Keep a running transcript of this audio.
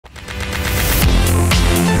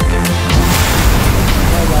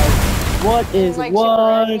Like chip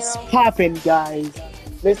around, you What's know? poppin', guys?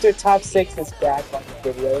 Mr. Top 6 is back on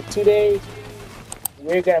the video. Today,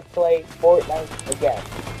 we're gonna play Fortnite again.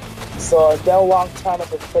 So, it's been a long time I've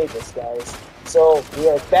played this, guys. So, we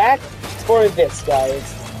are back for this, guys.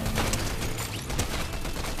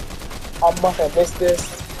 I'm not gonna miss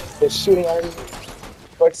this. The shooting already.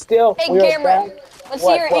 But still, Hey, we are Cameron, back. let's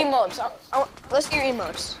see your What? emotes. Let's see your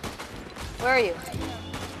emotes. Where are you?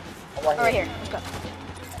 I'm right Oh, right here. here. Let's go.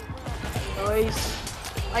 Nice.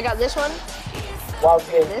 I got this one. Wow,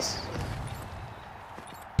 I got this.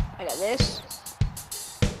 I got this.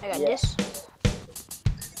 I got this.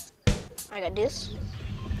 I got this.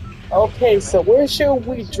 Okay, so where should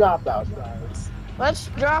we drop out, guys? Let's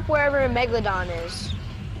drop wherever Megalodon is.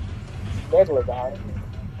 Megalodon.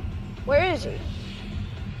 Where is he?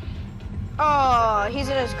 Oh, he's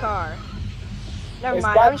in his car. Never Is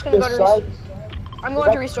mind. that I'm just gonna the go to. shark? I'm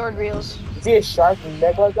going to restored reels. Is he a shark in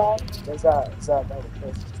Megalodon? Is that another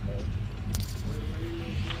person's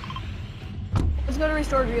name? Let's go to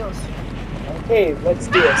restored reels. Okay, let's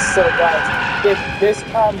do it. So guys, this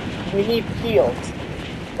time we need heals.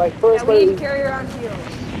 Like first, Yeah, we need to carry around heals.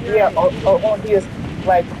 yeah, or heals.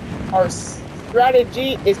 Like our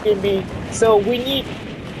strategy is gonna be. So we need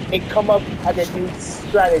it come up as a new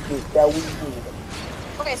strategy that we need.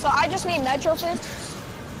 Okay, so I just need nitro fists,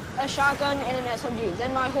 a shotgun, and an SMG.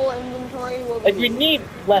 Then my whole inventory will be. Like we need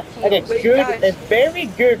like a good, a very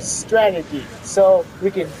good strategy, so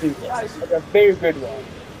we can do this. Like a very good one.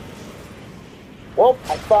 Well,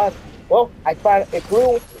 I found a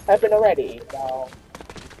blue weapon already. Now,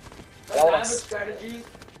 I have a strategy.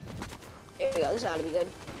 Here we go. This ought to be good.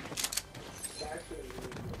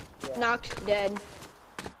 Knocked, dead.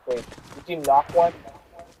 Wait, did you knock one?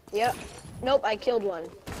 Yep. Nope, I killed one.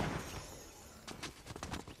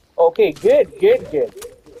 Okay, good.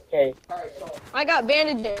 Okay, I got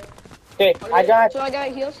bandages. okay, So I got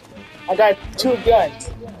heals. I got 2 guns.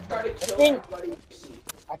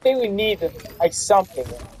 I think we need like something.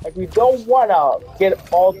 Like we don't wanna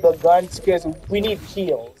get all the guns because we need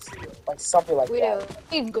heals, like something like We that. do.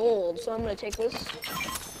 We need gold, so I'm gonna take this.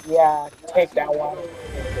 Yeah, take that one.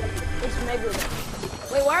 It's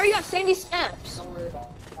Megalodon. Wait, why are you at Sandy Steps?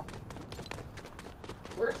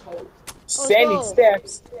 Sandy go.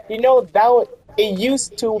 Steps. You know it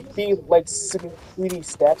used to be like 3D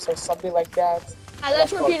steps or something like that.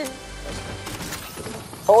 That's where Peter.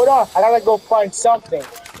 Hold on, I gotta go find something.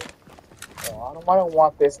 Oh, I don't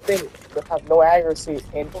want this thing to have no accuracy,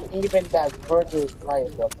 and even that virtual is right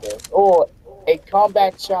up there. Oh, a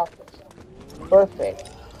combat shot. Perfect.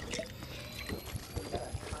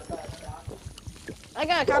 I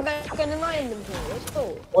got a combat gun in my inventory. Let's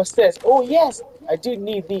go. What's this? Oh yes, I do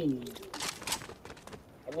need these.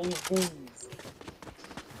 I need these.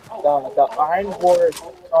 The Iron War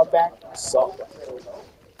combat assault.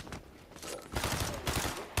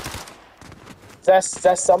 Is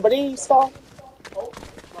that somebody saw?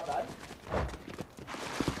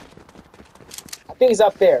 I think he's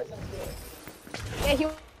up there. Yeah, he.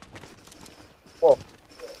 Whoa.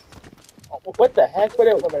 Oh, what the heck? Wait,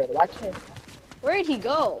 I can't. Where did he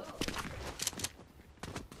go?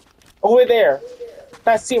 Over there.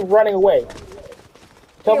 I see him running away.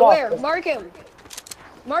 Come Here, on. where? Mark him.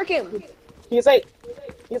 Mark him. He's like,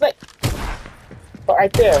 oh,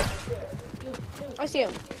 right there. I see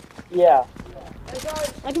him. Yeah.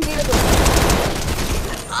 I can see him.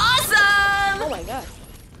 Awesome! Oh my god.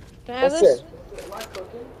 Can I have What's this? it?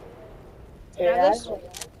 Can I have this?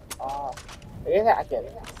 Yeah, I can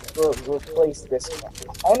replace this one.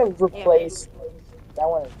 I want to replace that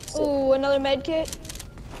one. Ooh, another med kit.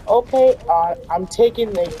 Okay, I'm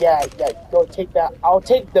taking the go take that. I'll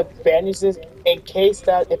take the bandages in case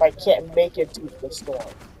that if I can't make it to the storm.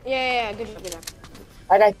 Yeah, good job.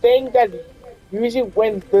 Like I think that usually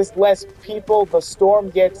when there's less people, the storm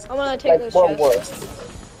gets I'm gonna take like those more chests.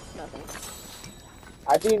 worse. Nothing.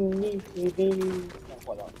 I didn't need these.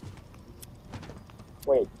 Hold on.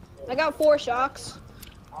 Wait, I got 4 shocks,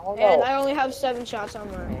 I don't and know. I only have 7 shots on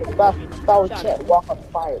my. If I can't walk on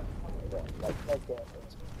fire. Like that.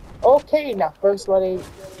 Okay, now first buddy,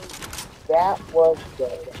 that was the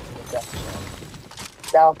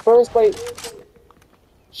now first buddy,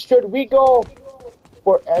 should we go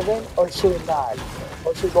for Evan or should we not?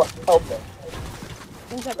 Or should we go help him?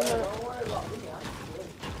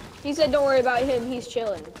 He said don't worry about him, he's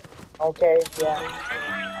chilling. Okay,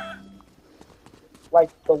 yeah.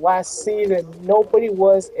 Like the last season, nobody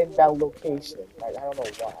was in that location. Like I don't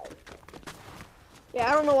know why. Yeah,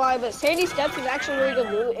 I don't know why, but Sandy Steps is actually really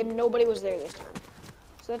good loot, and nobody was there this time.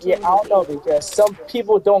 So that's Yeah, I don't know because some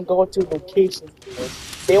people don't go to locations.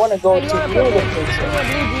 They want to go to new locations. You want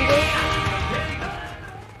blue beetle?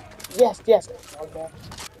 yes. Oh, man.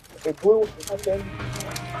 A blue weapon.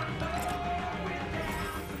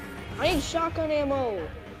 I need shotgun ammo.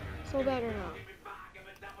 So bad or not?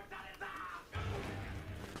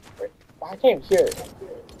 Wait, I can't hear it.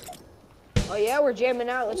 Oh yeah, we're jamming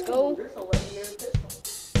out. Let's go. There's a legendary pistol.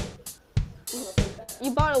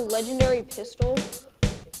 You bought a legendary pistol?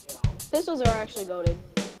 Pistols are actually goated.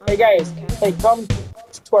 Hey guys, hey, come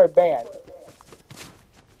to our band.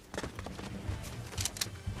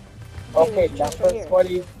 Okay, now first,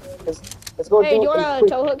 buddy, let's go Hey, do do you want a a quick.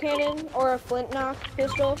 tow hook cannon or a flint knock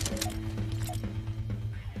pistol?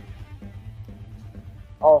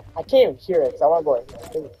 Oh, I can't even hear it, so I want to go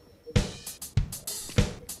ahead.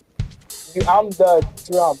 Dude, I'm the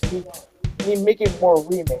drum. He making more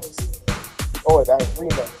remix. Oh, that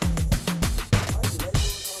remix.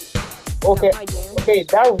 Okay, okay,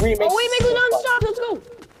 that remix. Oh wait, is Megalodon, fun. stop! Let's go.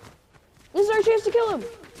 This is our chance to kill him.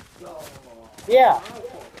 Yeah,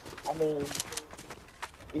 I mean,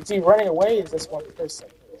 is he running away? Is this one person?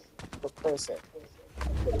 The person.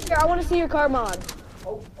 Here, I want to see your car mod.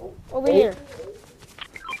 Over Wait. here.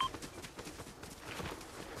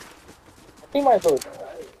 I think my vote.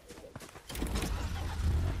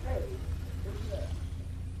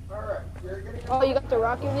 Oh, you got the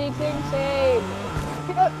Rocket League thing? Same.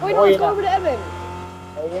 Wait, no, Oh, let's yeah. go over to Evan.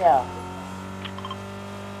 Oh yeah.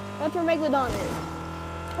 That's where Megalodon is.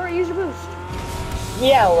 Hurry, use your boost.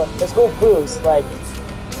 Yeah, let's go boost. Like,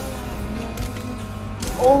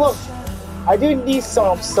 oh look, I do need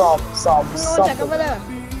some Hang on one sec, something. over there.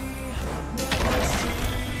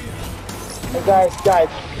 Hey guys,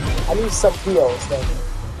 I need some heals. Then.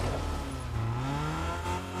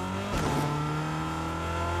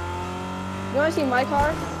 You want to see my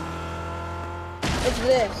car? It's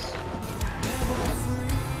this.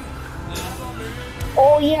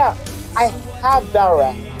 Oh yeah, I have that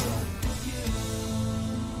rack.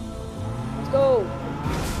 Let's go.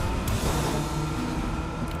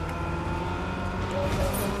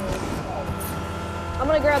 I'm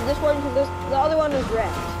gonna grab this one because the other one is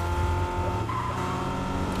wrecked.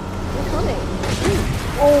 You're coming.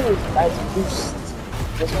 Oh, nice boost.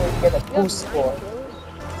 Just want to get a boost You have for. 9 kills?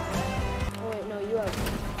 Oh wait, no, you have.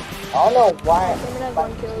 I don't know why. Someone has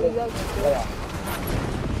 1 kill. You have 2 kills. Yeah.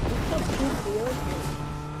 You have 2 kills.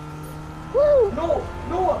 Woo! No,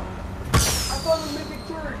 Noah! I found the mythic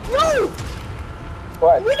turret! No!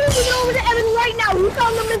 What? We need to get over to Evan right now. Who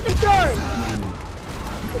found the mythic turn?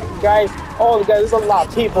 Guys, oh guys, there's a lot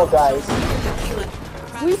of people, guys.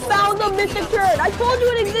 We found the mythic turn. I told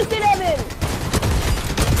you it existed, Evan.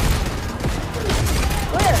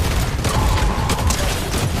 Where?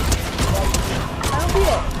 I don't see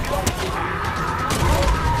it.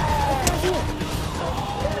 I can't see it.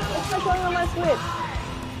 It's not showing on my Switch.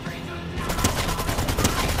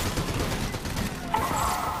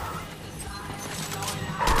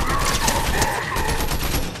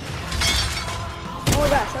 Oh my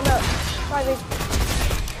gosh, I'm out. 5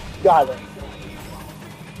 HP. Got him.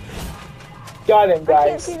 Got him, I can't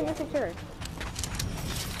guys. see the mythic turn.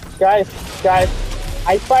 Guys,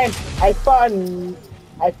 I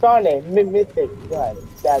found a mythic gun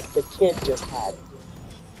that the kid just had.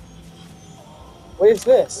 What is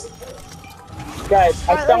this? Guys,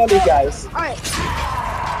 I Alright, found let's it, go. guys. Alright.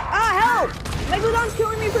 Ah, help! Megalodon's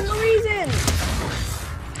killing me for no reason!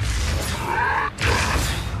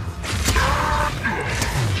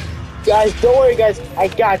 Guys, don't worry, guys. I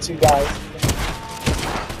got you, guys.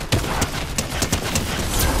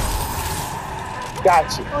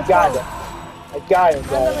 Got you. Let's Got go. it. I got it, Have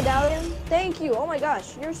the guys. medallion? Thank you. Oh my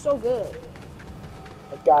gosh, you're so good.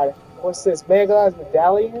 I got it. What's this? Megalodon's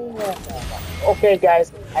medallion? Okay,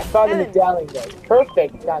 guys. I found the Evan. medallion, guys.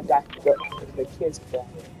 Perfect. Now got the kid's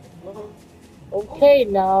medallion. Okay,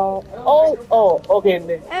 now. Oh, okay.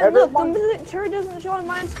 Then And look, the everyone. mythic turret doesn't show on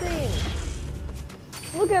my screen.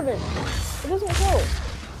 Look, Evan. It doesn't show.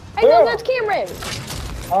 Hey, no, Where? that's Cameron.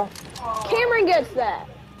 Huh? Cameron gets that.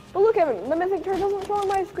 But look, Evan, the mythic turret doesn't show on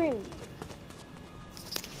my screen.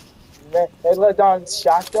 Megalodon's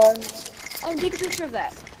shotgun. I'll take a picture of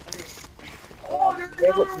that.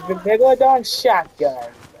 Megalodon's shotgun.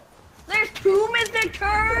 There's 2 mythic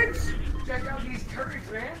turrets. Check out these turrets,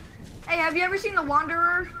 man! Hey, have you ever seen The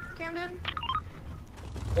Wanderer, Camden?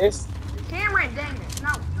 This. Cameron, dang it.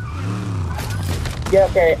 No. Yeah,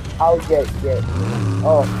 okay. I'll get.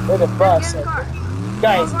 Oh, there's a bus. Get in the car.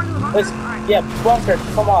 Guys, Oh, going to the bunker? let's. Alright. Yeah, bunker.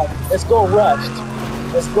 Come on. Let's go rushed.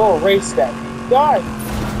 Let's go race them. Darn,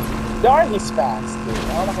 he's fast. Dude.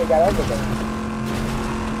 I don't know how he got over there.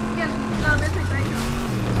 Yes, no, mythic right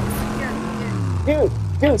here. Yes.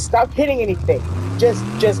 Dude, stop hitting anything.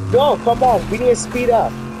 Just go. Come on. We need to speed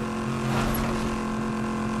up.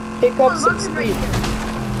 Pick Oh, up the some box is right speed. here.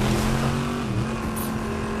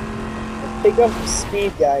 Pick up some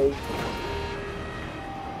speed, guys.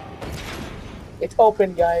 It's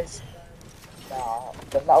open, guys. Nah,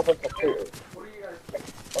 but not open completely. What are you guys?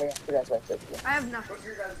 Oh yeah, that's right. Yeah. I have nothing. What's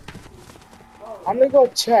your guys? I'm gonna go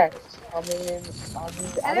check. I And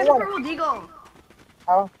don't there's a want purple deagle.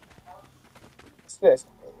 to. What's this?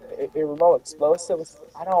 A remote explosives?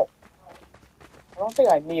 I don't think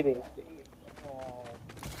I need anything.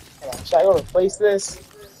 Hold on. Should I go replace this?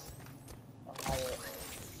 Uh,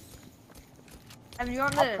 Evan, you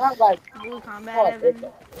on I'm this kind of like, blue combat, oh, I think Evan?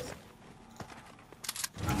 of this.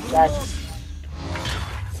 Blue Guys, bolt.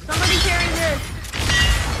 Somebody carry this.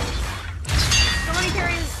 Somebody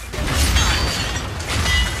carry this.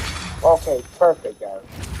 okay, perfect, guys.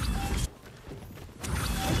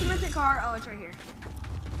 Where's the missing car? Oh, it's right here.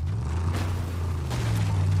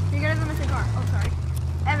 You get in the missing car. Oh, sorry.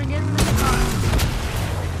 Evan, get in the missing car.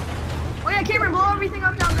 Oh yeah, Cameron, blow everything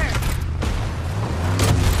up down there.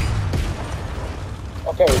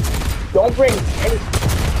 Okay, don't bring any.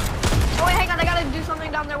 Oh wait, hang on, I gotta do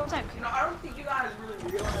something down there. One sec. You know, I don't think you guys really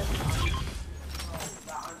realize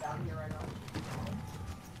that I'm down here right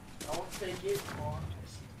now. Don't take it on.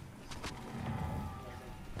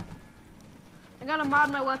 I gotta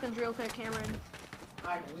mod my weapons real quick, Cameron.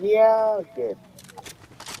 Yeah, good.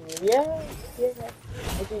 Yeah.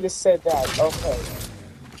 I think you just said that. Okay.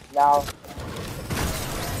 Now,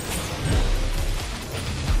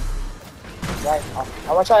 right, I'm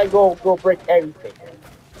gonna try to go break everything,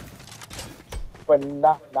 but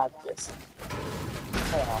not this.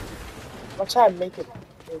 Hold on. I'm gonna try to make it.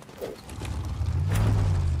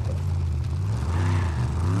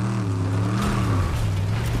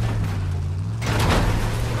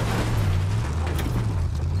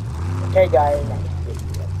 Okay, guys.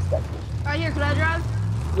 Right here, can I drive?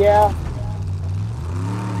 Yeah.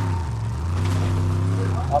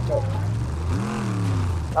 Okay.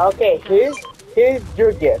 Okay. Here's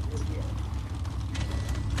your gift.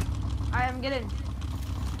 I am getting.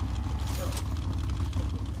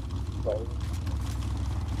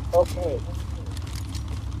 Okay.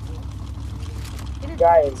 Get in.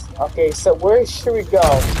 Guys, okay, so where should we go?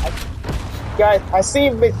 Guys, I see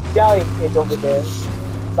medallion kids over there.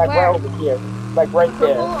 Like Where? right over here. Like right Purple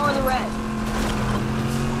there. or the red?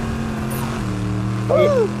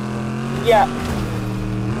 Okay, yeah.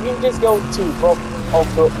 You can just go to both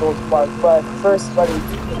of those parts. But first, buddy,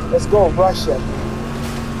 let's go Russia.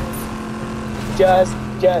 Just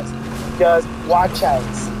watch out.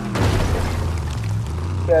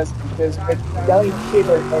 Because medallion kids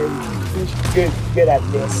are good at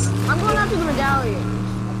this. I'm going after the medallion.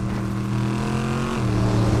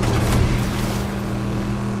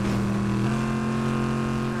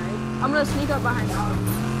 Alright, I'm gonna sneak up behind them.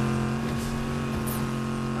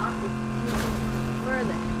 Where are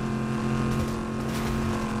they?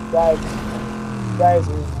 Guys,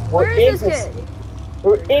 Where is this kid?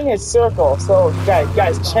 we're in his circle. So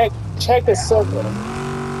guys, check the circle.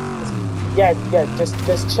 Yeah,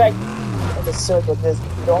 just check in the circle. Just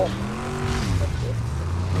don't.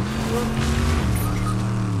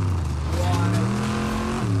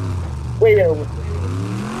 Wait a minute.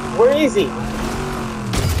 Where is he?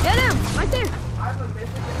 Get him! Right there!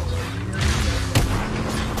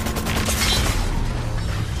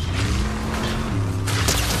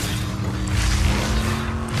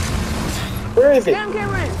 Where is he? Get him,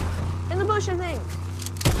 Cameron! In the bush, I think.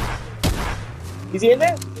 Is he in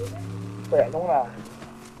there? Wait, I don't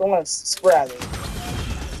wanna spread at me.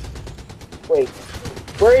 Wait,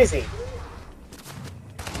 where is he?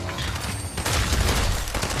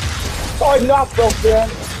 Oh, I knocked both of them.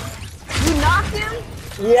 You knocked him?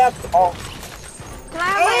 Yep. Oh, Can I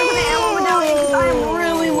have my infinite ammo medallion? Because I am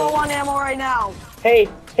really low on ammo right now. hey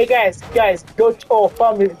guys, go to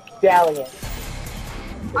from medallion.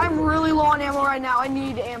 I'm really low on ammo right now. I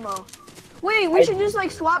need ammo. Wait, we should just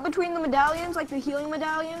like swap between the medallions, like the healing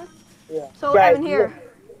medallion. Yeah. So guys, Evan, here.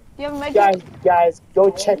 Do you have a med kit? Guys, go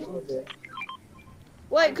check in there.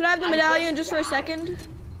 Wait, could I have the medallion just for a second?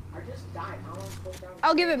 I just died. How am I supposed to?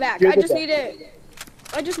 I'll give it back. Give I it just back. need it.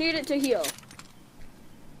 I just need it to heal.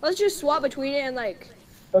 Let's just swap between it and like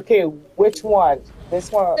Okay, which one?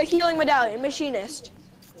 This one? the healing medallion, machinist.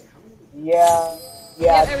 Yeah, We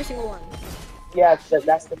have yeah, every single one. yeah.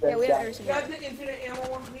 That's the best. Yeah, we have guy. every single You one. have the infinite ammo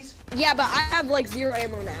one, please? Yeah, but I have like 0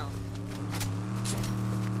 ammo now.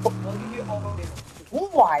 I'll give you all the ammo.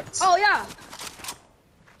 What? Oh yeah.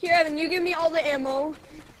 Here, Evan, you give me all the ammo.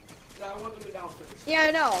 I want them to down first. Yeah,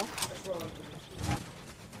 I know. That's what I'm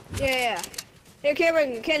doing. Yeah. Here,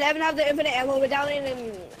 Cameron, can Evan have the infinite ammo medallion?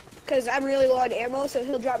 And because I'm really low on ammo, so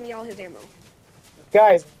he'll drop me all his ammo.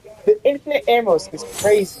 Guys, the infinite ammo is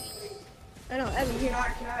crazy. I know, Evan, here. Not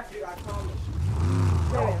cap, dude, I promise.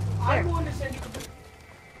 There we No, go. I'm There. going to send you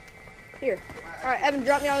Here. Alright, Evan,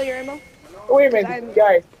 drop me all your ammo. Wait a 'Cause minute,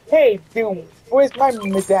 guys. Hey, dude, where's my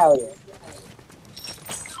medallion?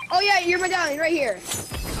 Oh yeah, your medallion right here.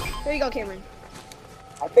 There you go, Cameron.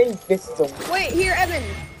 I think this is a... Wait, here, Evan.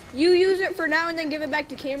 You use it for now and then give it back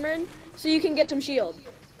to Cameron so you can get some shield.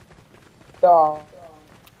 Uh,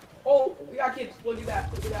 Oh, we got kids. Look at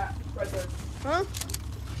that. Look at that. Right there. Huh?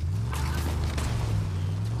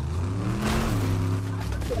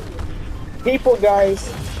 people, guys.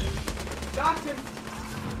 Got him.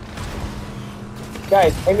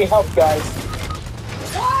 Guys, let me help, guys.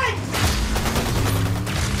 What?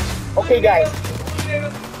 Okay, guys.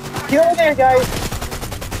 Get over there, guys.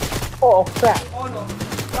 Oh, crap. Oh, no.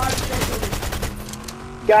 Guys,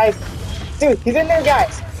 Guys. Dude, he's in there,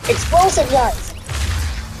 guys. Explosive, guys.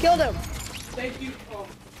 Killed him. thank you.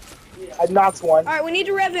 I knocked one. Alright, we need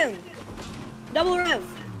to rev him. Double rev.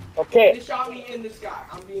 They Okay. shot me in the sky.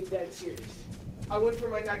 I'm being dead serious. I went for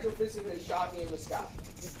my natural physics and they shot me in the sky.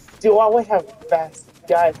 Dude, I would have fast.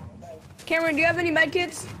 Guys. Cameron, do you have any med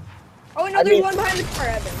kits? Oh, wait, no, I there's mean- one behind the car,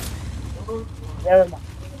 Evan. Never mind.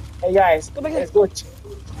 Hey, guys. Go back Let's in. go.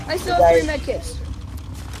 I still have Guys. 3 med kits.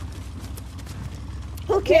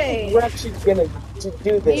 Okay. We're actually gonna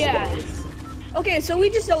do this. Yeah. Guys. Okay, so we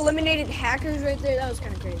just eliminated hackers right there. That was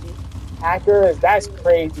kind of crazy. Hackers, that's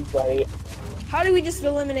crazy, buddy. How do we just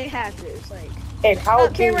eliminate hackers? Like, And how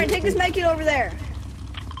do Cameron, you- take this med kit over there.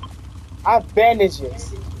 I have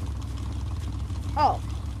bandages. Oh,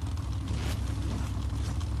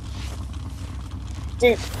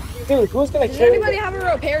 Dude, who's gonna does carry anybody this? have a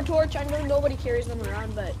repair torch? I know nobody carries them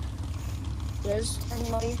around, but does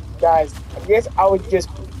anybody? Guys, I guess I would just,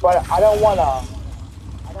 but I don't wanna.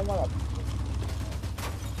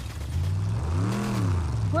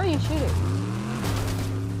 Where are you shooting?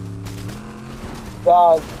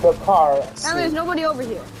 The car. And there's nobody over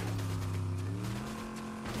here.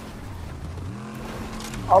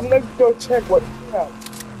 I'm gonna go check what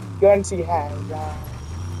guns he has.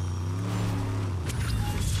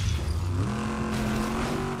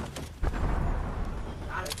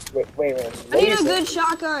 Wait. I need a good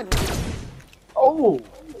shotgun. Oh,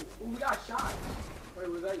 We got shot. Wait,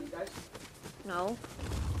 was that you guys? No.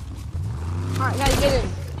 Alright, guys, get in.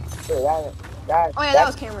 that. Oh yeah, that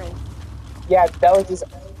was Cameron. Yeah, that was just.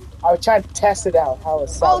 I was trying to test it out. How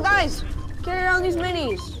it's. Oh guys, carry around these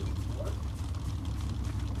minis.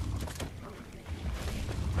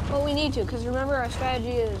 Well, we need to, because remember our strategy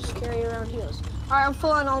is carry around heals. Alright, I'm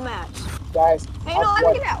full on all mats. Guys. Hey, no, let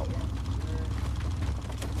me get out.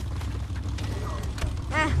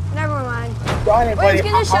 Never mind. Darn it, Wait, buddy. let's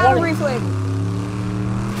get a I shadow wanna- reflect.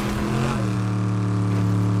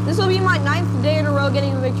 This will be my 9th day in a row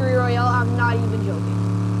getting a victory royale. I'm not even joking.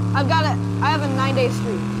 I have a 9-day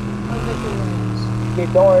streak of victory royales. Okay,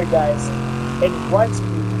 don't worry, guys. And once we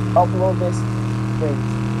upload this, please.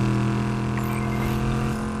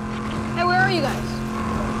 Hey, where are you guys?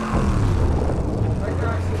 Right there,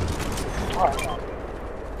 I see it. Alright.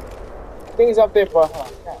 I think it's up there, but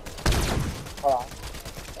hold on.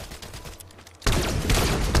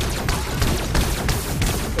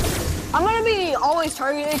 I'm gonna be always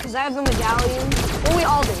targeted because I have the medallion. Well, we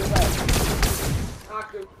all do, but.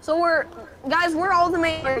 Knocked him. So we're all the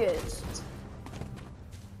main targets.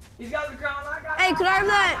 He's got the crown. I got Hey, could I have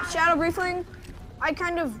that shadow briefling? I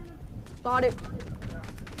kind of bought it.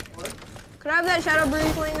 What? Could I have that shadow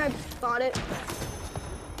briefling? I bought it.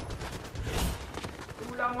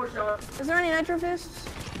 We got more shots. Is there any nitro fists?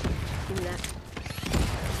 Give me that.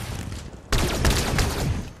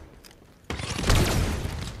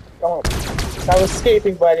 Don't. I was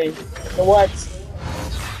escaping, buddy. You know what?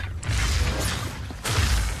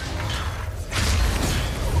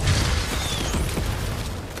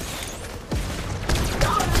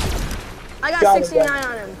 I got Got it, 69 got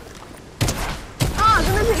on him. Ah,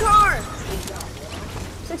 the missing car!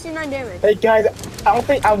 69 damage. Hey, guys, I don't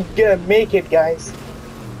think I'm gonna make it, guys.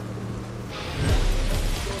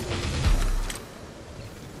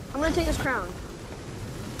 I'm gonna take this crown.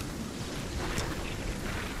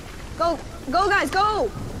 Go, guys, go!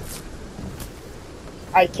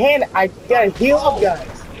 I gotta heal up, guys.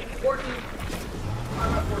 14.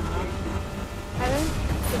 I'm at 14. Evan,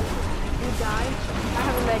 you died. I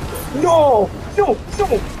have a med kit. No!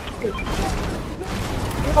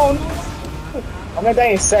 I'm gonna die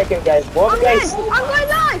in a second, guys. Well, I'm dead! guys. I'm gonna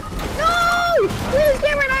die! No! Please,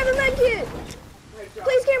 Cameron, I have a med kit!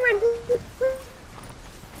 Please, Cameron!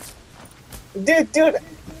 Dude.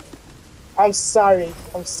 I'm sorry.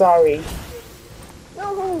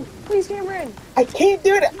 No! No! Please, Cameron! I can't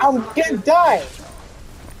do it. I'm gonna die.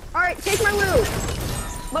 Alright, take my loot!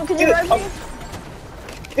 But can you Dude, rev me?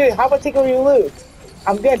 Dude, how about taking your loot?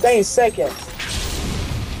 I'm gonna die in seconds.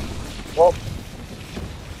 Well,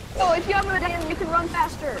 Oh, if you have a medallion, you can run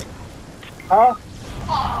faster. huh?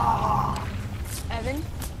 Evan?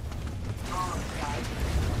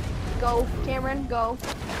 Go, Cameron, go.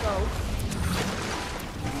 Go.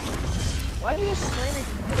 Why did you just slam me?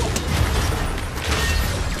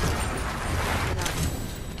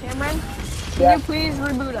 Cameron, can you please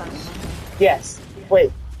reboot us? Yes.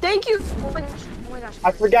 Wait, Thank you! Oh my gosh. Oh my gosh.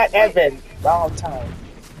 I forgot Evan. Wrong time.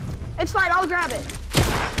 It's fine, I'll grab it.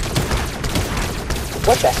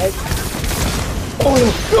 What the heck?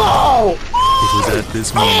 Oh It was at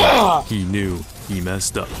this moment he knew he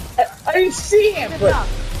messed up. no! I didn't see him. Good But job.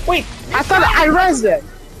 wait, I thought I rezzed him.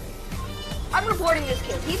 I'm reporting this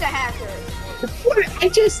kid. He's a hacker. What? I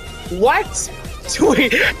just what?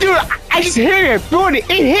 Dude, I just hit him. Dude, it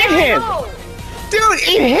hit him. No! Dude,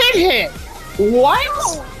 it hit him. What?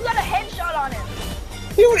 No! You got a headshot on him.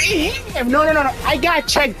 Dude, it hit him. No. I gotta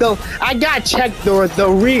check the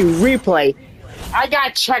replay. I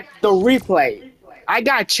gotta check the replay. I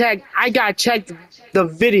gotta check the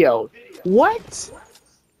video. What?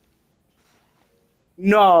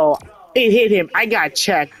 No, it hit him. I gotta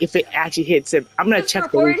check if it actually hits him. I'm gonna Just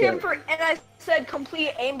check the reported him replay. for, and I said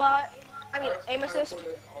complete aimbot. I mean, aim assist.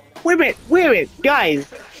 Wait a minute, guys.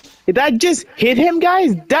 Did that just hit him,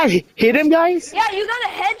 guys? That hit him, guys? Yeah, you got a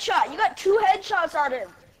headshot. You got 2 headshots on him.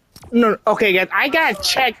 No, okay, guys. I gotta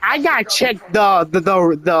check the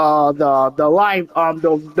live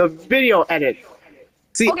the video edit.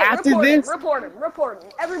 See, Okay, after report this, him. Report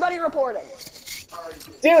him. Everybody report him.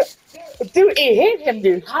 dude, it hit him,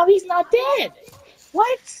 dude. How he's not dead?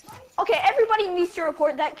 What? Okay, everybody needs to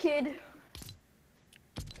report that kid.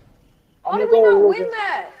 Why I'm did gonna we go not look win at-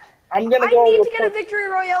 that? I'm gonna I go. need to get a report- victory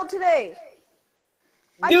royale today.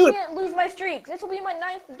 Dude. I can't lose my streak. This will be my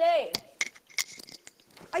 9th day.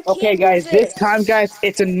 I can't Okay, guys, lose this it. time, guys,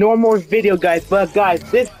 it's a normal video, guys. But guys,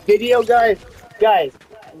 this video, guys,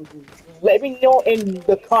 let me know in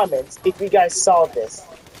the comments if you guys saw this.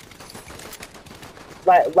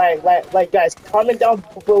 Like, guys, comment down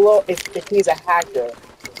below if he's a hacker.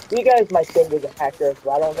 You guys might think he's a hacker,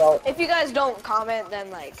 but I don't know. If you guys don't comment, then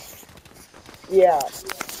like. Yeah,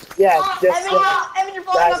 Oh, just. Evan, you're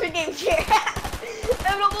falling guys- off your gaming chair.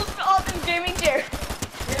 Evan almost fell off his gaming chair.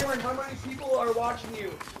 Cameron, how many people are watching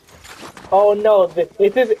you? Oh no, this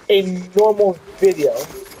is a normal video.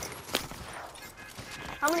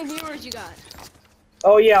 How many viewers you got?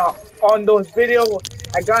 Oh yeah, on those videos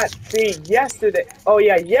I got yesterday. Oh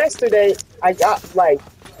yeah, yesterday I got like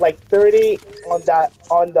 30 on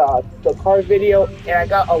the car video, and I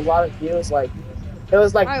got a lot of views. Like it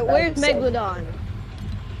was like. Alright, where's 97. Megalodon?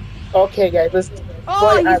 Okay, guys, let's.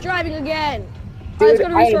 Oh, but he's driving again. Alright, let's go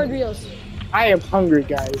to I Restored am- Reels. I am hungry,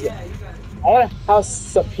 guys. I want to have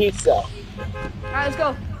some pizza. Alright, let's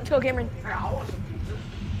go. Let's go, Cameron.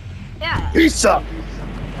 Yeah. Pizza.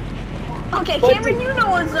 Okay, But Cameron, you know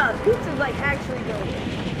what's up. Pizza's like actually good.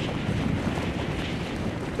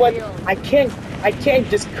 But I can't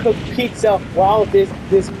just cook pizza while this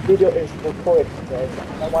video is recorded. Guys.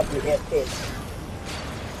 I want to get it.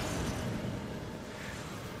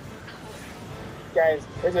 Guys,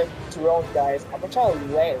 there's a drone, guys. I'm gonna try to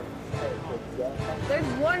land. There's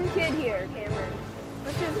one kid here, Cameron.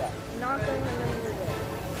 Let's just knock him and then we're good.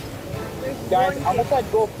 There's Guys, one I'm kid.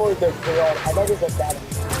 gonna go for the drone. I know there's a battle.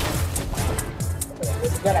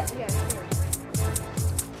 There's a gun. Yeah,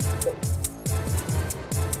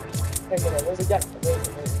 Hey, there's a gun.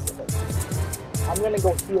 I'm gonna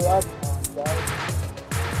go heal up, guys.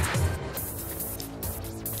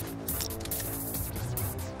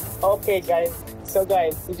 Okay, guys. So,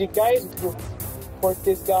 guys, did you guys report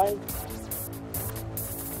this guy?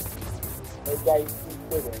 This guy, he's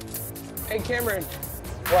bigger. Hey, Cameron,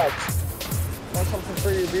 What? want something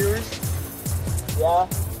for your viewers? Yeah?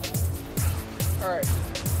 Alright.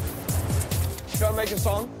 Should I make a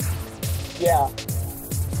song? Yeah.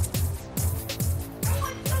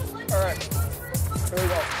 Alright. Here we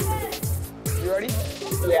go. You ready?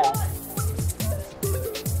 Yeah.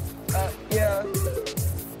 Yeah.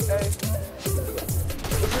 Hey.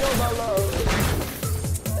 What you know about love?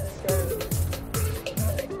 Okay.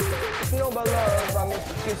 What you know about love? I miss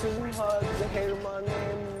the kisses and hugs. They hate my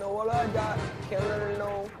name. Know what I got. Can't let her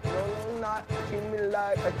know. No, not. Treat me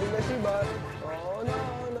like a thing that she bought. Oh,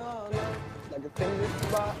 no. Like a thing that she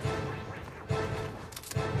bought.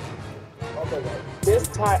 Okay, guys. This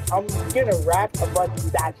time, I'm gonna rap about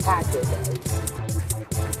that hacker, guys.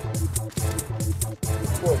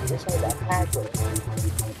 Good. This one that hacker.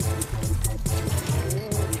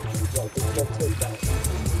 Yeah, just take that.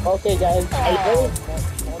 Okay, guys,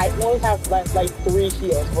 I only have like 3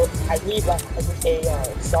 heals, but I need like an AR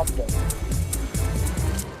or something.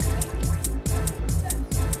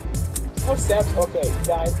 No steps. Okay,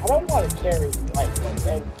 guys, I don't want to carry like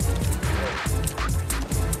everything.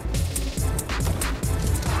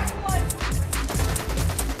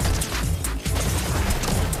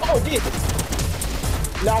 Oh, Jesus!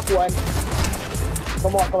 Knock one.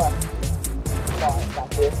 Come on, come on. Come on,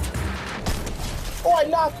 got this. Oh, I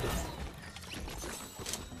knocked it.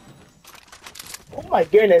 Oh my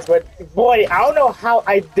goodness, but boy, I don't know how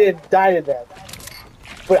I did die to them.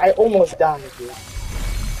 But I almost died, dude.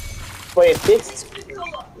 But this is...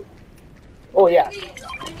 Oh, yeah.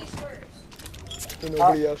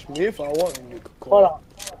 Nobody asked me if I want a nuka Hold cola. on.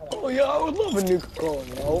 Oh yeah, I would love a nuka cola.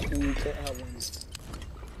 Nope, you can't have one.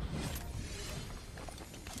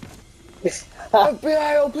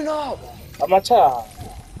 FBI, open up! I'm gonna try.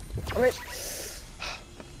 I mean,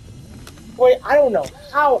 Wait, I don't know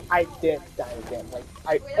how I did die again. Like,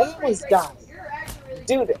 I almost died.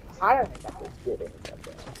 Dude, I don't think I could get it.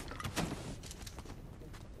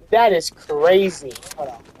 That is crazy. Hold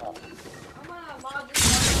on. Hold on.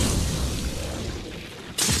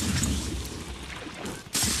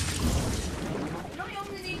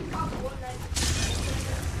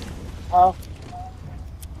 Oh,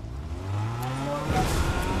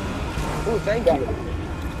 ooh, thank you.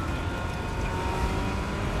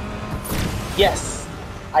 yes.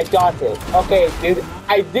 I got it. Okay, dude.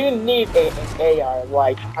 I do need an AR.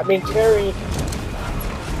 Like, I've been carrying...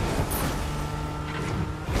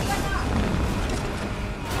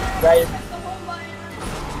 Right?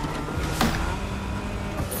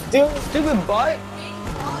 Dude, Stupid butt!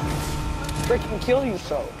 Freaking kill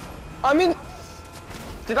yourself. I mean,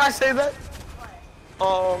 did I say that?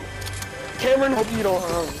 Cameron, hope you don't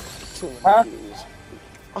have too many Huh? views.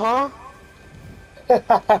 Huh?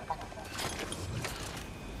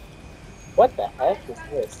 what the heck is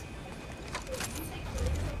this?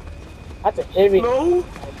 That's a heavy... No?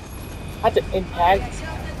 That's an impact.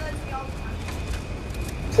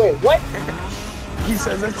 Wait, what? He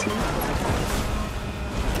said that to you?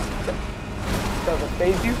 Does it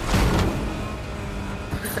phase you?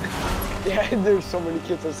 Yeah, there's so many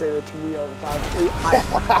kids that say that to me all the time.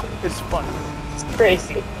 It's funny. It's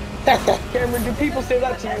crazy. Cameron, do people say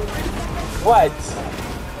that to you? What?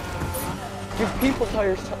 Do people tell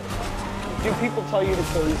you to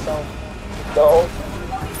kill yourself? No.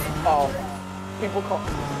 Oh, people tell you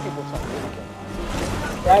to kill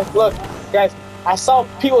yourself. Guys, look. Guys, I saw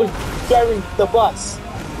people driving the bus.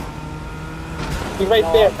 He's right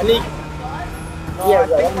there. I need... No, Yeah, I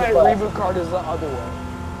think on the my bus. reboot card is the other way.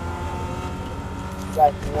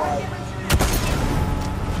 Like, what?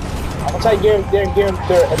 I'm gonna try to get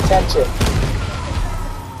their attention.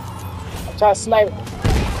 I'm trying to snipe them.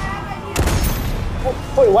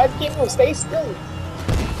 Wait, why can't you stay still?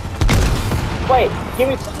 Wait, give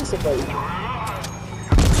me something, buddy. You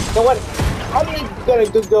know what? I'm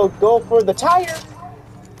gonna go for the tire.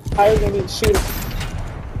 Tire's gonna need to shoot him.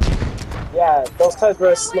 Yeah, those tires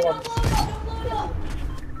were slow.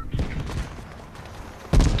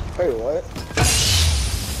 Wait, what?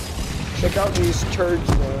 Check out these turds,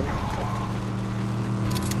 man.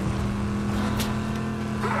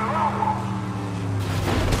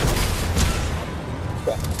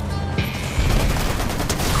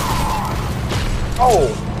 Oh!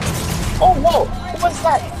 Oh, whoa! What's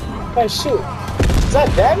that? Oh, shoot. Is that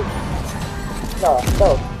them? No,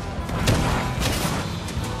 no.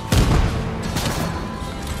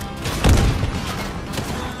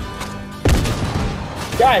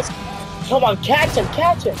 Guys, come on, catch him,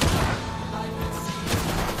 catch him!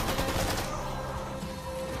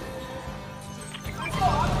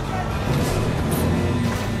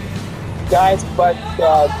 Guys, but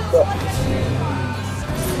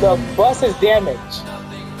the bus is damaged.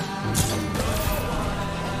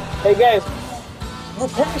 Hey guys,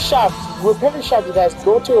 repair shop, you guys,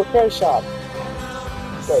 go to repair shop.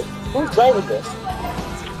 Wait, who's driving this?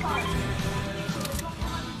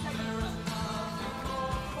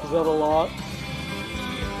 Is that a lot?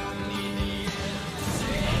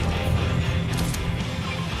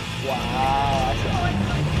 Wow.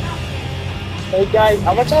 Hey guys,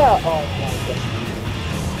 I'm gonna try to, oh my god.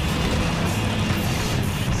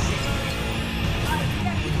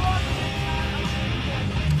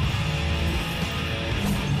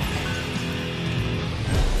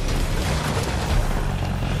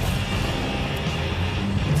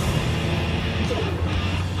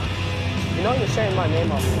 You know you're saying my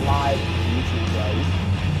name on live YouTube, right?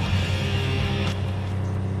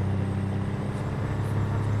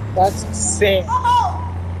 That's insane. Oh!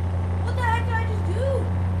 What the heck did I just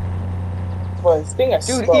do? Well, this thing is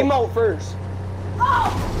Dude, slow. emote first.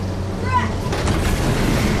 Oh! Crap!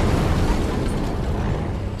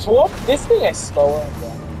 Whoop, this thing is slower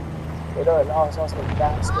than it is. Oh, it's also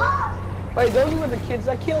faster. Ah! Wait, those were the kids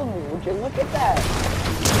that killed me. Would you look at that?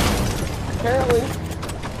 Apparently.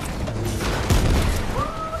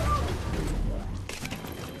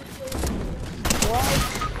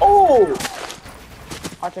 What? Oh!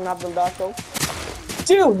 Watching Abdul Dato.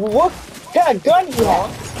 Dude, what kind of gun he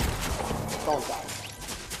has? Don't die.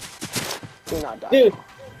 Do not die. Dude,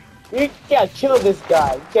 you gotta kill this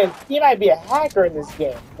guy because he might be a hacker in this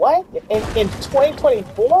game. What? In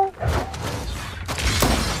 2024?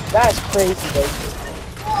 That's crazy, baby.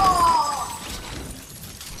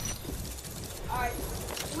 Alright,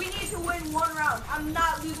 we need to win one round. I'm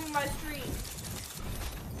not losing my streak.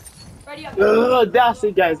 Ready up. Ugh, that's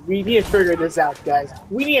it, guys. We need to figure this out, guys.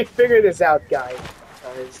 We need to figure this out, guys.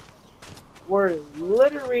 Because we're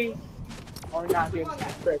literally are not getting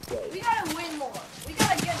tricked, We guys. gotta win more. We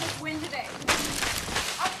gotta get this win today.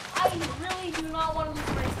 I really do not want to lose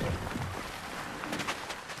my streak.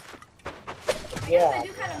 I guess I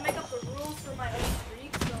do kind of make up the rules for my own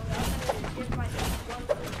streak, so that's gonna give myself one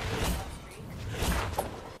streak.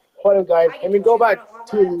 Hold on, guys. Let me go back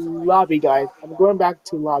to lobby, guys. I'm going back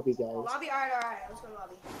to lobby, guys. Lobby? Alright. Let's go to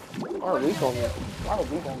lobby. Why are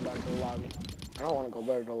we going back to the lobby? I don't want to go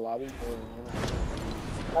back to the lobby.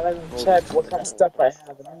 Now let me check what kind of stuff I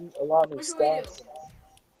have. I need a lot of new What should we do? stuff.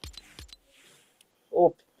 Oh,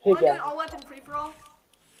 Want to do pig an all-weapon free-for-all?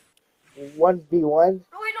 1v1. Oh wait,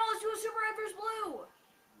 no, let's do a Super Red vs. Blue!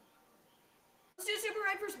 Let's do Super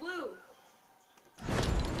Red vs. Blue!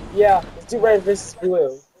 Yeah, let's do red versus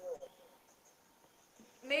blue.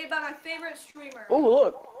 Made by my favorite streamer. Oh,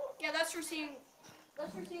 look. Yeah, that's for seeing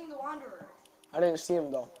the Wanderer. I didn't see him,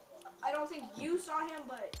 though. I don't think you saw him,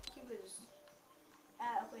 but he was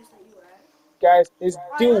at a place that you were at. Guys, let's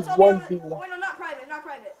Alright, do let's all be on the- 1v1. Wait, no, not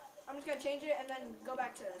private. I'm just gonna change it and then go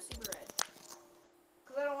back to Super Red.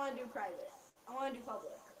 Because I don't want to do private. I want to do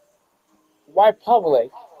public. Why public?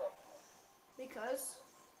 Because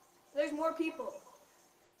there's more people.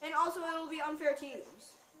 And also it'll be unfair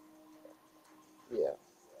teams. Yeah.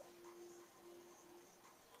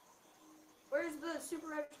 Where's the Super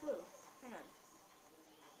Red vs. Blue? Hang on.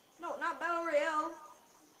 No, not Battle Royale.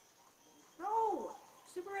 No!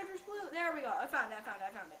 Super Red vs. Blue. There we go. I found it.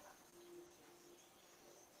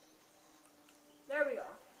 There we go.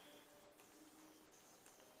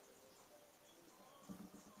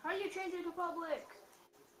 How do you change it to public?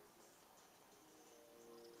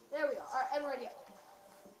 There we go. Alright, and ready up.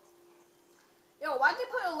 Yo, why'd they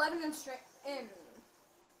put 11 in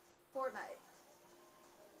Fortnite?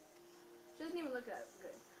 Doesn't even look that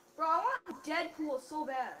good. Bro, I want Deadpool so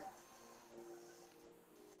bad.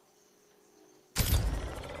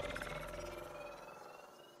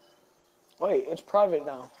 Wait, it's private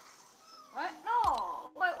now. What? No.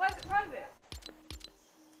 Why is it private?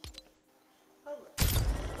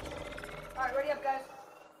 Public. Alright, ready up, guys.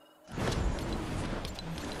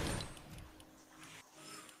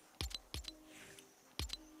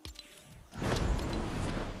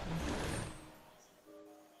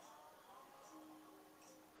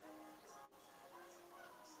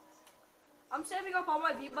 I'm saving up all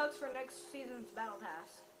my V-Bucks for next season's Battle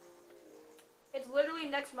Pass. It's literally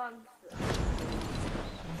next month.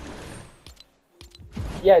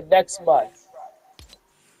 Yeah, next month.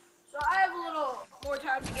 So I have a little more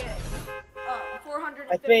time to get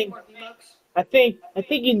 450 I think- more V-Bucks. I think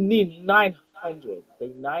you need 900.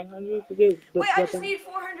 Like 900 to get the Wait, I just need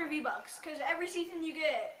 400 V-Bucks, because every season you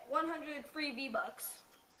get 100 free V-Bucks.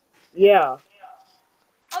 Yeah.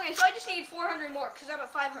 Okay, so I just need 400 more, because I'm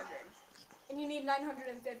at 500. And you need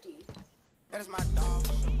 950. That is my dog.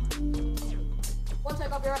 One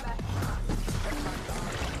sec, I'll be right back. That's my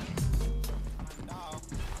dog.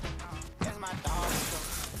 That's my dog.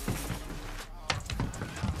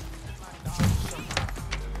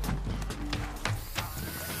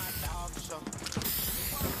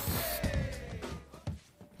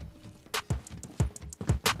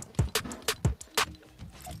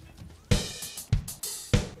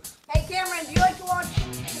 Hey Cameron, do you like to watch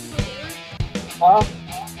Typical Gamers? Huh?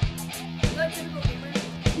 Do you like Typical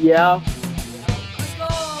Gamers? Yeah. Let's go!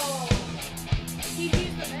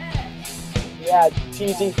 TG's the best. Yeah,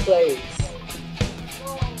 TG plays. Let's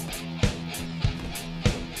go.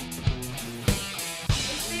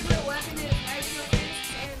 His favorite weapon is Nitro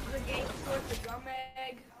Fist and the game with the drum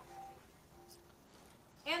egg.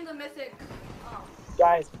 And the mythic,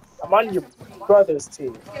 Guys, I'm on your brother's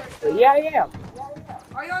team. Yeah, I am.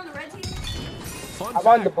 Are you on the red team? Fun I'm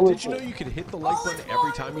on the fact, blue did you know team. you can hit the like button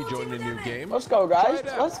every time you join a new game? Let's go, Try guys. it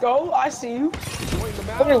out. Let's go. I see you. Join the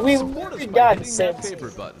map. Look at, we Support us literally by got hitting same that team.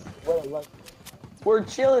 favorite button. What a luck. We're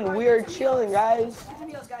chilling. We are chilling, guys. Get the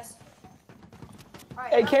meals, guys.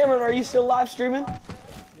 Alright, Hey, Cameron, are you still live streaming?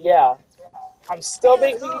 Yeah. I'm still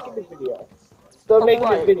making the video. Still making the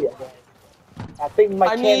Alright. video. I think my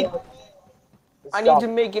I need camera is to stopped.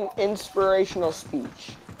 make an inspirational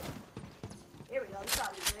speech. Here we go. This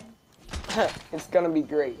ought to be good. It's gonna be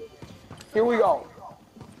great. Here we go.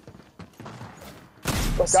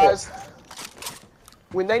 What's Guys, this?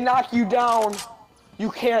 when they knock you down, you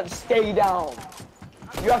can't stay down.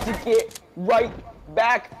 You have to get right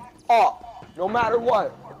back up, no matter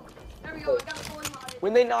what. There we go. I got it fully modded.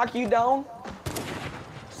 When they knock you down,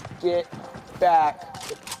 get back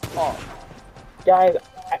up. Guys,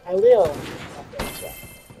 I will.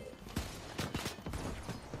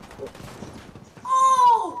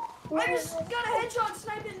 Oh! I just got a headshot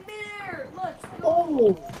snipe in midair. Look.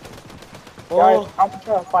 Oh! Oh, Guys, I'm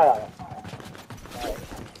trying to fight on it. Alright.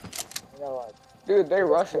 You know what? dude, they're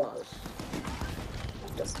rushing us.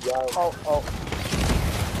 Just yell. Oh.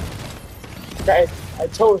 Guys, I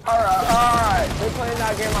told Alright. They're playing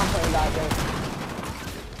that game, I'm playing that game.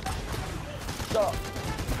 So,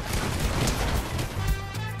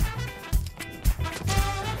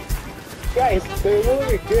 guys, they're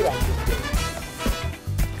really good at this game.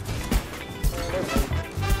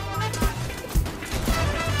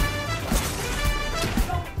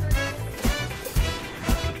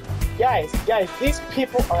 Guys, these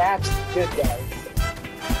people are actually good, guys.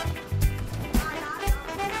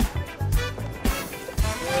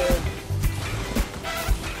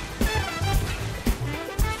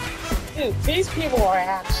 Dude, these people are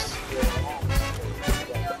actually good.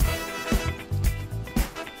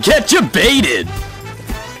 Get you baited!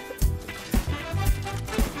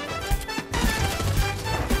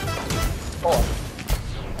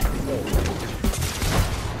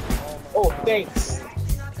 Oh, thanks.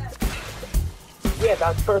 Yeah,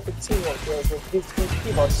 that's perfect teamwork, guys. These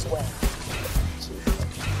people are sweating.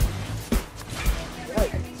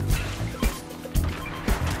 Right.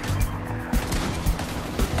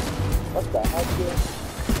 What the heck, dude?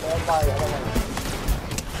 Oh my, I don't know.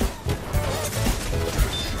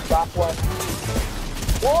 Stop one.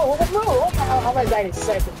 Whoa, no! Oh my, how am I dying in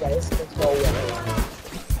seconds, guys? There's no way.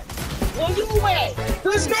 There's no way!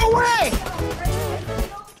 There's no way!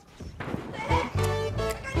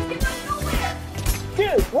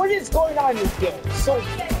 Dude, what is going on in this game? So,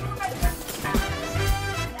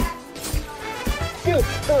 dude,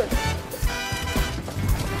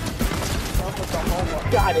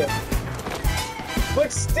 got him.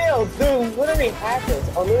 But still, dude, literally hackers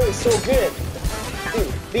are literally so good.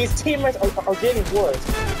 Dude, these teammates are getting worse.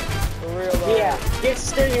 for real though. Yeah, get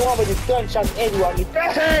scared you want with these gunshots anywhere on your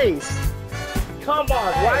face. Come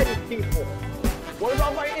on, why do people? What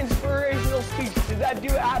about my inspirational speech? Did that do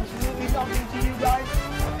absolutely nothing to you guys?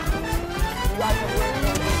 You guys are wearing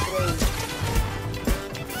on this way.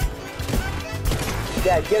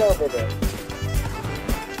 Yeah, get over there.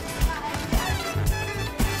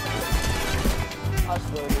 I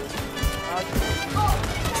swear, dude.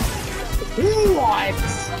 What?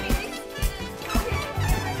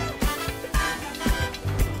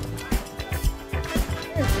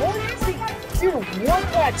 What is it? Dude, what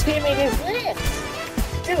kind of teammate is this?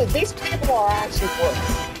 Dude, these people are actually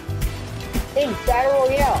worse. In Battle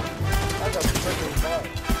Royale. That's a freaking bug.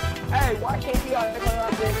 Hey, why can't you guys play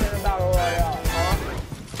like this in a battle royale, huh?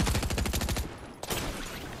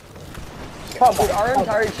 Come Dude, our on.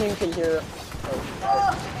 entire team can hear.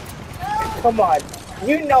 Come on.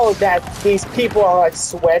 You know that these people are like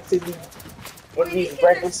sweating in these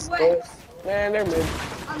regular stores. Man, they're mid.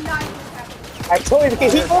 I'm not even I told you, he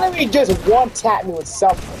literally just one-tapped me with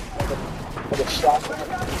something. With a shotgun.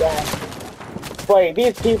 Yeah. But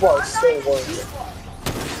these people are so worse.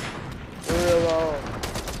 For real though.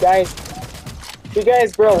 Guys, you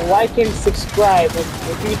guys, bro, like and subscribe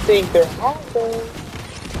if you think they're awesome.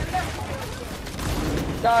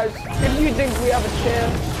 Guys, if you think we have a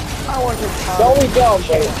chance, I want your time. No, we don't,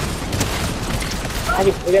 but I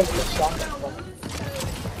can hit him with a shotgun.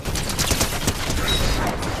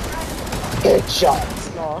 Good shot.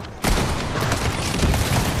 No.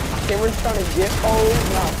 Cameron's trying to get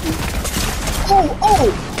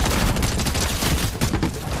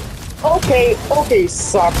Okay,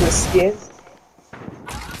 soccer skin.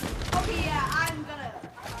 Okay, yeah, I'm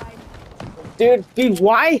gonna. Dude,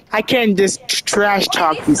 why? I can't just trash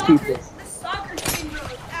talk these people. This soccer team bro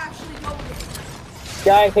is actually going.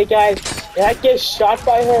 Guys, hey guys, if I get shot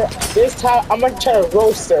by her, this time I'm gonna try to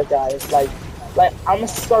roast her, guys. Like, Like, I'm gonna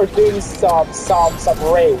start doing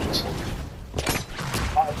some rage.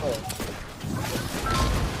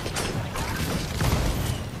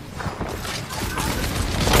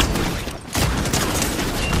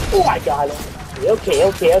 Oh, I got him. Okay.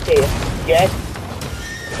 Get.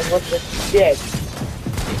 What's the shit?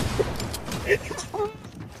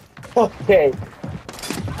 Okay.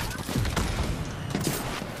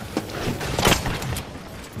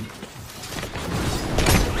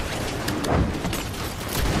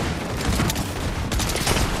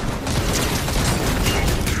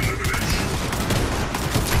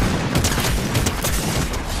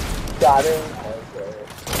 Got him. Okay.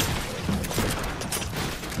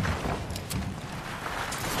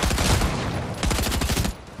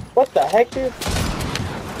 What the heck, dude?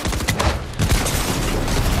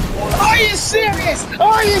 Are you serious?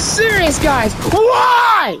 Are you serious, guys?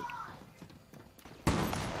 Why?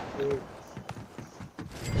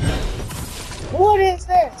 What is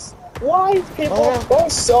this? Why is people are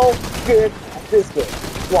so good at this game?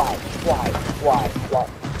 Why?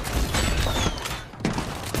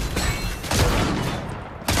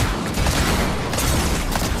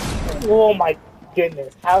 Oh my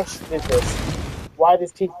goodness, how is this? Why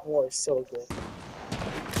these people are so good?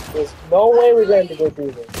 There's no way we're going to go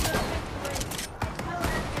do this.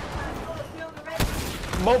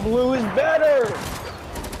 Mo blue is better.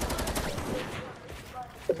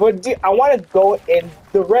 But I want to go in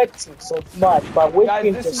the red team so much, but we Guys,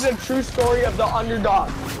 can this just... is a true story of the underdog.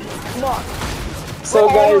 Come on. So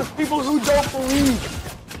For all guys, those people who don't believe.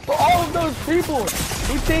 For all of those people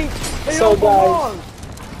who think they So, don't belong.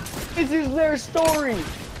 This is their story.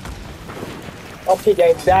 okay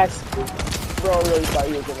guys, that's... Bro, I really thought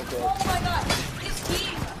you were gonna do it. Oh my god, this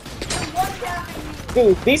team, they're one-tapping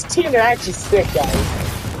me. Dude, these teams are actually sick, guys.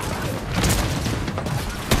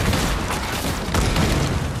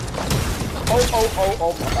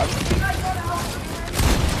 Oh my god. You guys want to help me?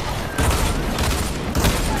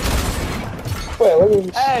 Wait, let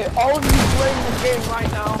me... Hey, all of you playing this game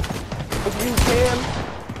right now, if you can,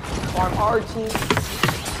 on our team,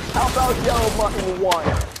 how about yellow button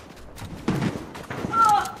 1?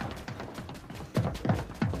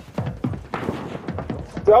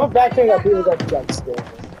 Dude, I'm backing up people that jump still.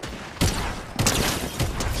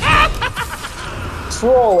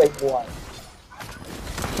 Trolling one.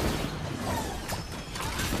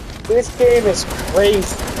 This game is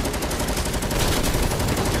crazy.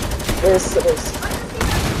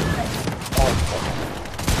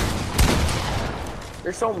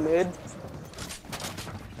 You're so mid.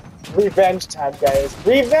 Revenge time, guys.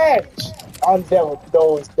 Revenge on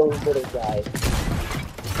those little guys.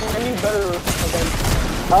 I need better revenge.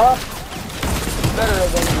 Huh? Better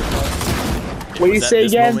revenge yourself. What do you At say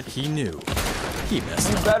this again? moment, he knew. He messed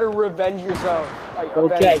You up. better revenge yourself. Like,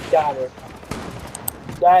 Okay, avenge. got it.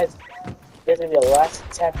 Guys, this is gonna be the last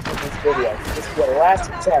attempt in this video. This is the last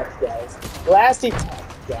attempt, guys. Last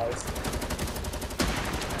attempt, guys.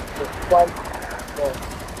 It's fun.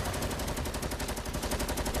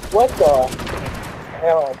 What the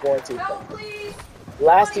hell am I going to? Help, please.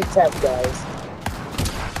 Last attempt, guys.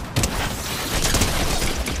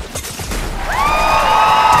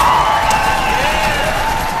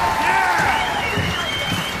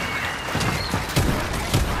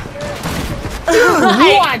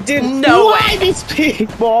 What, dude? No Why these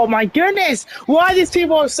people? Oh my goodness! Why these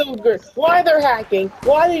people are so good? Why they're hacking?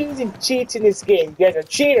 Why they're using cheats in this game? You guys are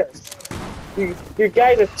cheaters. You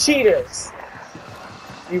guys are cheaters.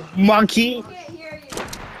 You monkey. I can't hear you.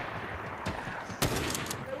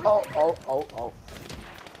 Oh.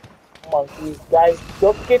 Monkeys, guys.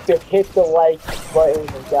 Don't forget to hit the like button,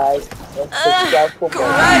 guys. And subscribe for more.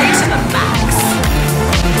 Karate to the back.